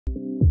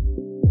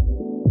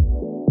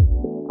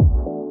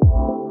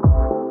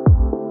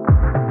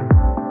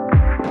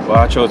Well,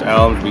 I chose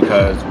Elms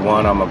because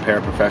one, I'm a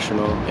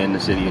paraprofessional in the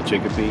city of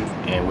Chicopee,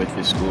 and with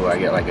this school I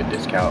get like a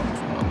discount.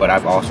 But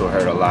I've also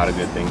heard a lot of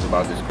good things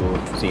about this school,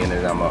 seeing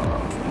as I'm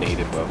a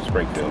native of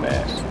Springfield,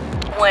 Mass.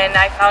 When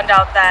I found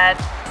out that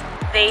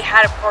they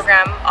had a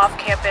program off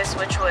campus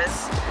which was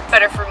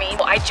better for me,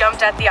 I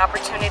jumped at the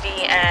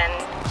opportunity and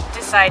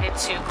decided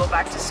to go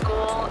back to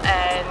school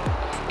and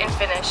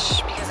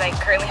finish, because I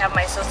currently have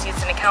my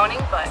associates in accounting,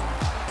 but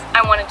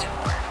I want to do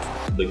more.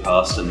 The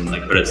cost and the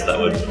credits that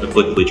would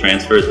applicably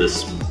transfer,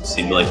 this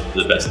seemed like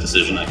the best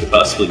decision I could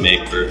possibly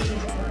make for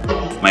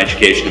my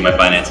education and my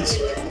finances.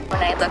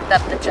 When I looked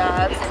up the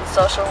jobs in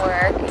social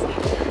work,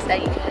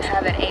 that you could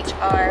have an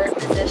HR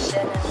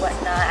position and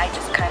whatnot, I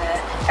just kind of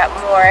got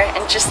more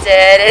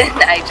interested and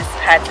I just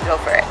had to go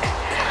for it.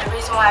 The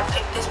reason why I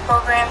picked this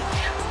program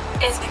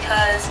is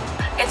because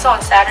it's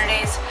on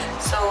Saturdays,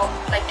 so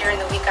like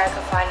during the week I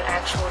could find an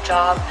actual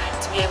job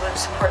to be able to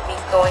support me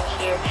going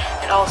here,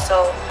 and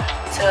also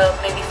to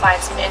maybe find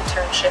some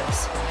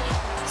internships,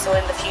 so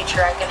in the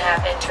future I can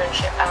have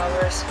internship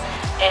hours.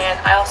 And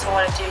I also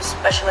want to do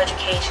special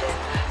education,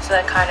 so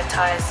that kind of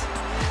ties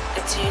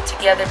the two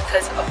together,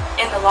 because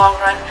in the long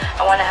run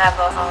I want to have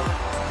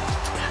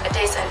a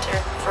day center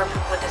for